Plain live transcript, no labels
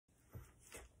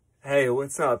Hey,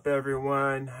 what's up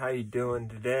everyone? How you doing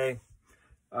today?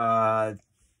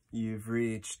 You've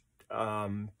reached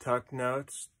Tuck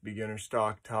Notes, Beginner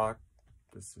Stock Talk.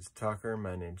 This is Tucker.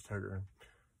 My name's Tucker.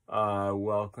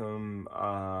 Welcome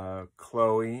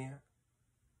Chloe.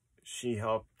 She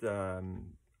helped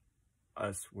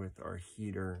us with our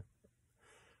heater.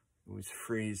 It was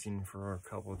freezing for a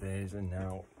couple days and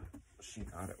now she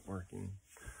got it working.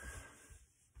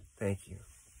 Thank you.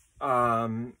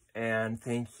 And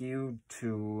thank you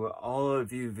to all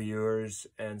of you viewers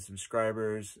and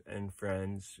subscribers and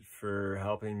friends for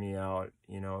helping me out.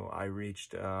 You know, I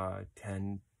reached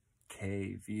 10K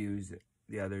views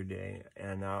the other day,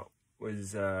 and that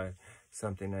was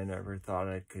something I never thought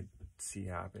I could see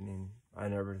happening. I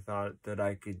never thought that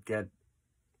I could get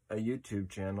a YouTube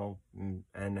channel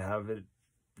and have it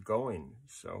going.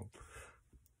 So,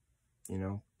 you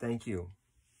know, thank you,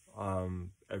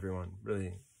 everyone,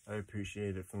 really. I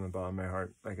appreciate it from the bottom of my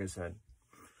heart. Like I said,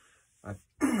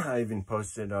 I even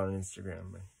posted on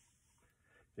Instagram.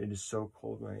 It is so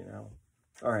cold right now.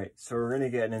 All right, so we're gonna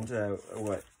get into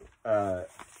what we're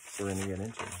gonna get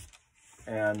into,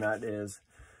 and that is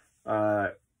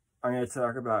I'm gonna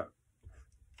talk about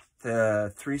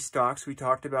the 3 stocks we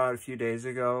talked about a few days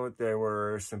ago. There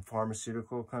were some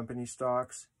pharmaceutical company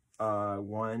stocks.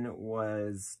 One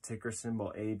was ticker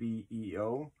symbol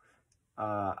ABEO.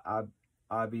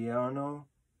 Abiano,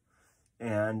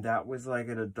 and that was like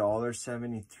at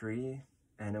 $1.73,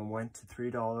 and it went to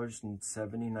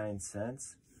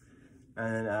 $3.79,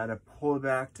 and then at a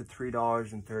pullback to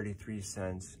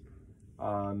 $3.33.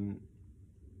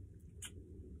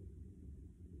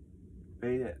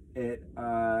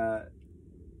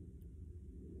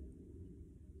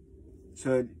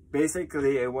 So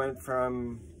basically it went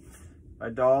from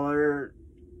 $2,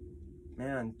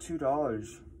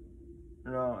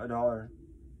 no, $1.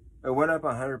 It went up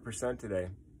 100% today,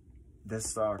 this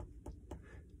stock.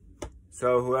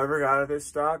 So whoever got this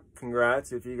stock,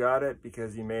 congrats if you got it,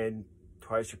 because you made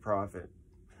twice your profit.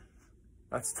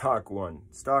 That's stock 1.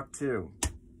 Stock 2,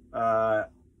 INFI.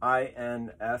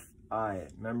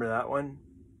 Remember that one?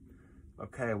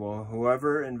 Okay, well,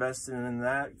 whoever invested in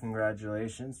that,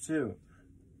 congratulations too.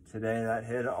 Today that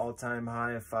hit an all-time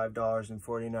high of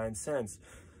 $5.49.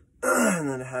 And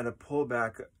then it had a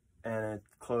pullback, and it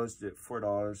closed at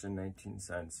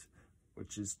 $4.19,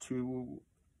 which is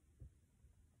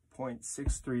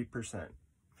 2.63%.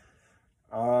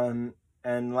 And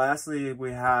lastly,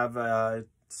 we have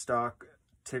stock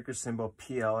ticker symbol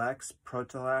PLX,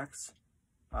 Protolax.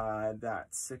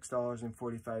 That's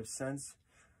 $6.45.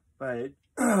 But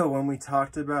when we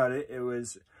talked about it, it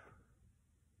was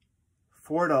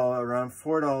around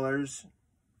 $4.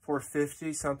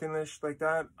 $4.50, something like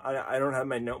that. I don't have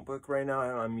my notebook right now.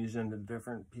 I'm using a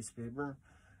different piece of paper,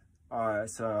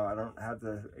 so I don't have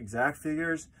the exact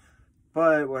figures.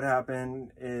 But what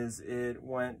happened is it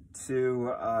went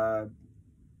to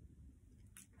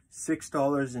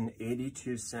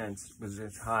 $6.82 was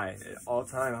its high.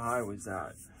 All-time high was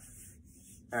that.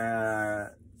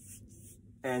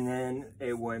 And then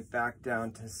it went back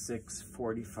down to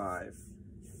 $6.45.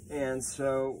 And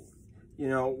so, you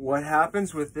know, what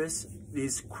happens with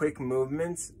these quick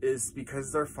movements is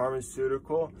because they're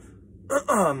pharmaceutical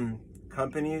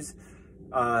companies,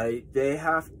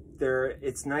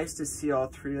 it's nice to see all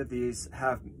 3 of these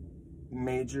have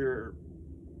major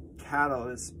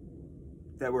catalysts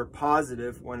that were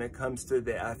positive when it comes to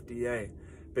the FDA,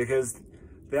 because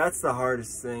that's the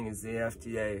hardest thing, is the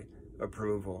FDA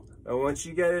approval. And once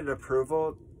you get it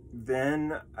approval,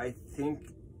 then I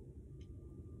think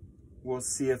we'll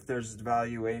see if there's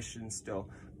valuation still.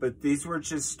 But these were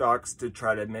just stocks to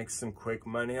try to make some quick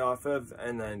money off of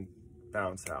and then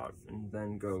bounce out and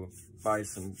then go buy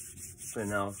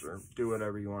something else or do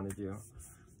whatever you want to do.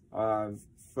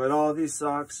 But all these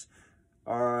stocks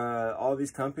all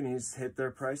these companies hit their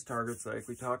price targets like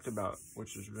we talked about,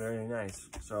 which is very nice.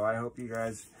 So I hope you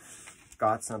guys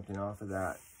got something off of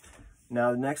that.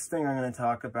 Now, the next thing I'm going to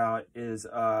talk about is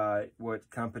what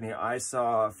company I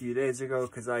saw a few days ago,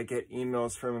 because I get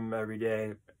emails from them every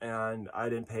day, and I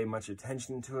didn't pay much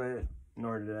attention to it,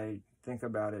 nor did I think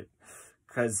about it,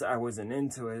 because I wasn't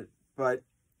into it. But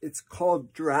it's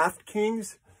called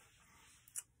DraftKings,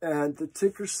 and the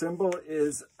ticker symbol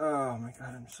is, oh my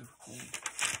God, I'm so cold.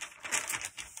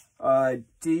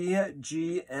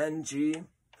 DGNG.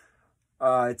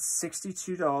 It's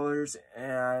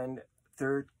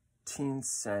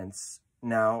 $62.13.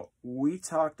 Now, we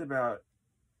talked about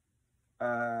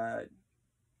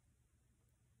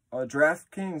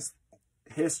DraftKings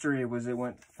history was it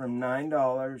went from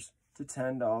 $9 to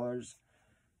 $10,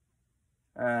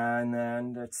 and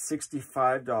then that's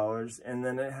 $65, and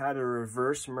then it had a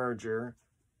reverse merger,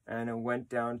 and it went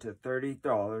down to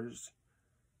 $30,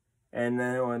 and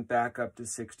then it went back up to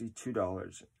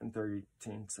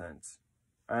 $62.13.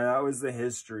 And that was the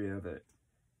history of it.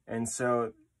 And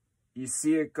so you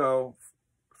see it go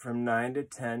from 9 to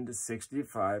 10 to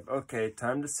 65. Okay,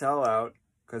 time to sell out,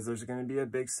 because there's going to be a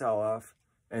big sell-off.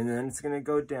 And then it's going to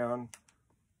go down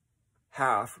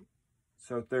half,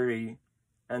 so 30.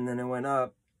 And then it went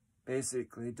up,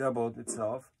 basically doubled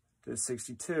itself to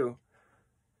 62.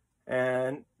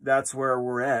 And that's where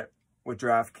we're at with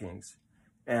DraftKings.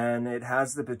 And it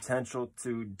has the potential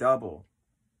to double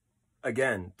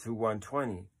again to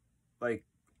 120. Like,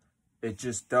 it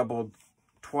just doubled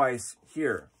twice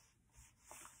here.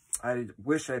 I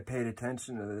wish I paid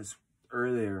attention to this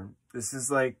earlier. This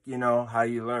is like, you know, how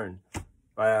you learn.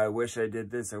 I wish I did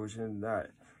this, I wish I did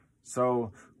that.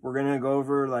 So we're going to go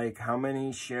over like how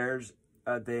many shares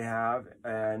they have,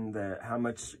 and how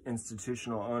much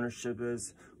institutional ownership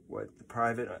is, what the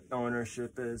private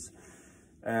ownership is,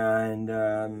 and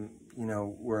you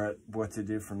know, what to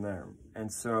do from there.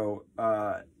 And so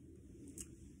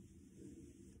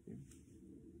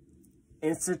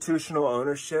institutional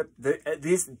ownership,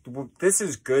 this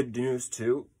is good news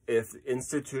too. If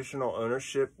institutional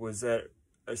ownership was at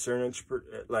a certain,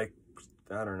 like,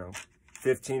 I don't know,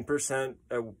 15%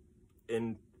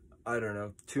 in, I don't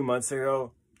know, 2 months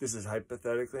ago, this is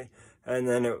hypothetically, and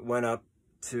then it went up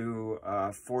to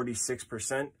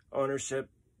 46% ownership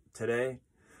today,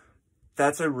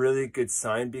 that's a really good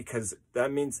sign, because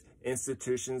that means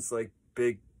institutions like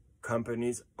big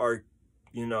companies are,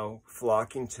 you know,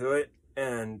 flocking to it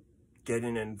and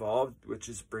getting involved, which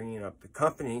is bringing up the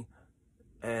company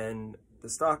and the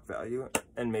stock value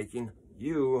and making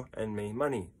you and me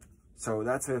money. So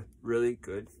that's a really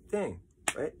good thing,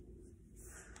 right?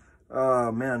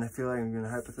 Oh man, I feel like I'm gonna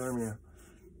hypothermia.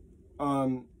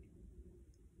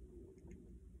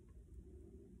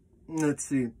 Let's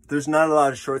see, there's not a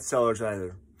lot of short sellers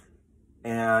either.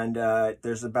 And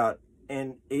there's about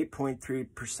an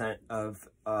 8.3% of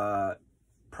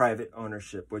private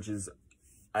ownership, which is,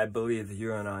 I believe,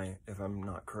 you and I, if I'm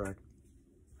not correct.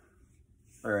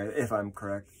 Or if I'm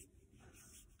correct.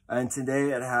 And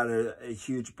today it had a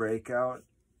huge breakout,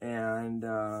 and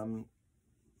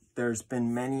there's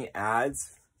been many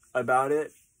ads about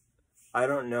it. I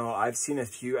don't know, I've seen a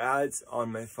few ads on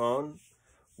my phone.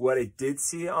 What I did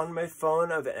see on my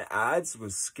phone of ads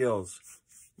was Skills.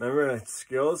 Remember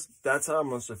Skills? That's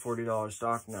almost a $40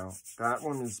 stock now. That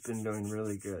one has been doing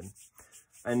really good.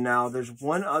 And now there's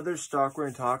one other stock we're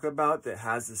going to talk about that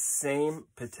has the same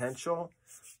potential,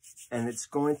 and it's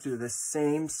going through the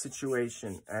same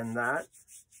situation. And that,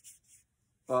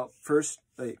 well, first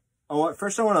I want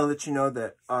to let you know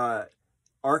that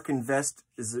ARK Invest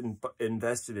is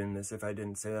invested in this, if I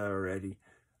didn't say that already,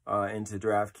 into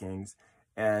DraftKings.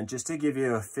 And just to give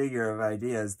you a figure of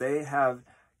ideas, they have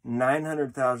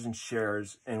 900,000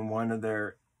 shares in one of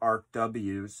their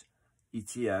ARKWs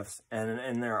ETFs, and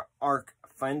in their ARK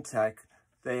FunTech,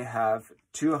 they have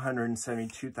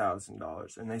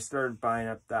 $272,000, and they started buying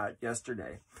up that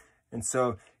yesterday. And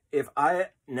so if I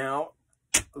now,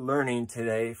 learning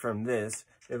today from this,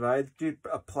 if I do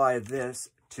apply this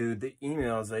to the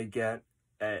emails I get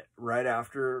at right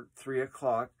after 3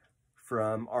 o'clock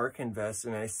from ARK Invest,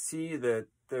 and I see that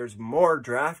there's more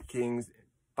DraftKings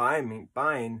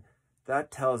buying,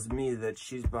 that tells me that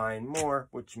she's buying more,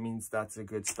 which means that's a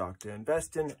good stock to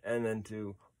invest in and then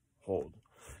to hold.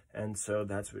 And so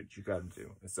that's what you got to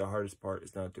do. It's the hardest part,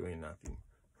 is not doing nothing.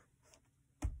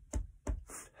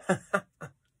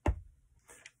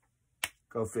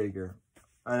 Go figure.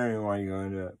 I don't even want to go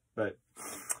into it, but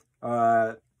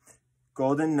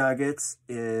Golden Nuggets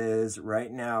is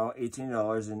right now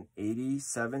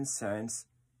 $18.87.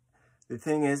 The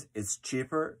thing is, it's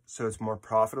cheaper, so it's more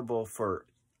profitable for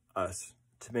us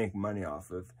to make money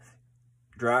off of.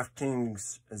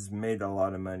 DraftKings has made a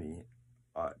lot of money.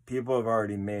 People have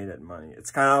already made it money.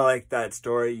 It's kind of like that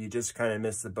story, you just kind of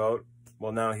missed the boat.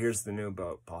 Well, now here's the new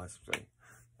boat, possibly.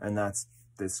 And that's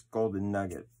this Golden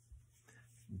Nugget.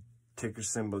 Ticker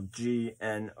symbol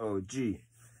GNOG.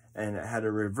 And it had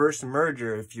a reverse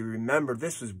merger, if you remember.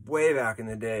 This was way back in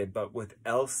the day, but with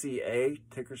LCA,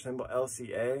 ticker symbol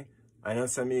LCA. I know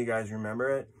some of you guys remember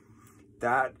it.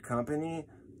 That company,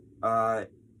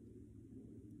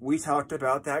 we talked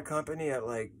about that company at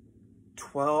like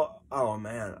 12, oh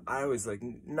man, I was like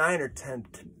 9 or 10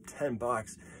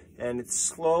 bucks. And it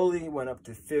slowly went up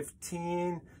to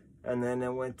 15, and then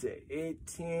it went to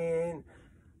 18,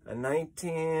 and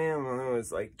 19, and it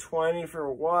was like 20 for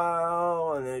a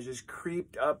while, and then it just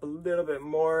creeped up a little bit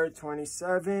more,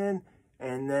 27,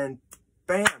 and then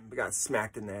bam, we got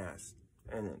smacked in the ass,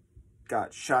 and it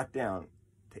got shot down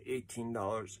to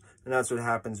 $18. And that's what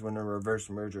happens when a reverse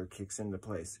merger kicks into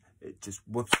place. It just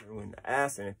whoops you in the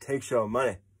ass, and it takes your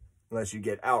money unless you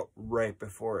get out right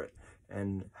before it.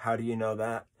 And how do you know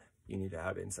that? You need to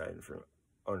have inside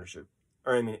ownership.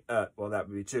 Or I mean, well, that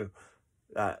would be too.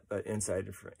 But inside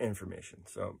information.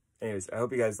 So anyways, I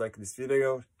hope you guys like this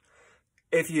video.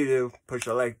 If you do, push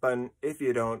the like button. If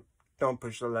you don't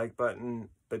push the like button.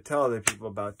 But tell other people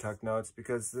about Tuck Notes,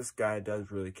 because this guy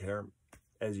does really care,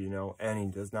 as you know, and he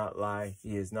does not lie.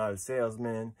 He is not a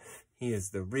salesman. He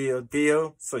is the real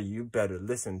deal. So you better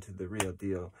listen to the real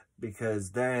deal,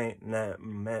 because they ain't not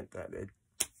meant that they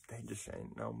just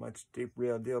ain't no much deep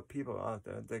real deal people out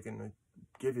there that can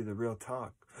give you the real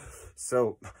talk.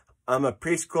 So I'm a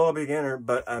preschool beginner,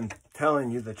 but I'm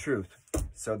telling you the truth.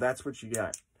 So that's what you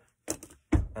got.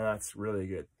 And that's really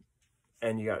good.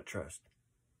 And you got to trust.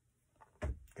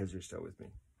 Because you're still with me.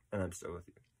 And I'm still with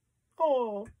you.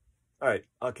 Oh. All right.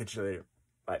 I'll catch you later.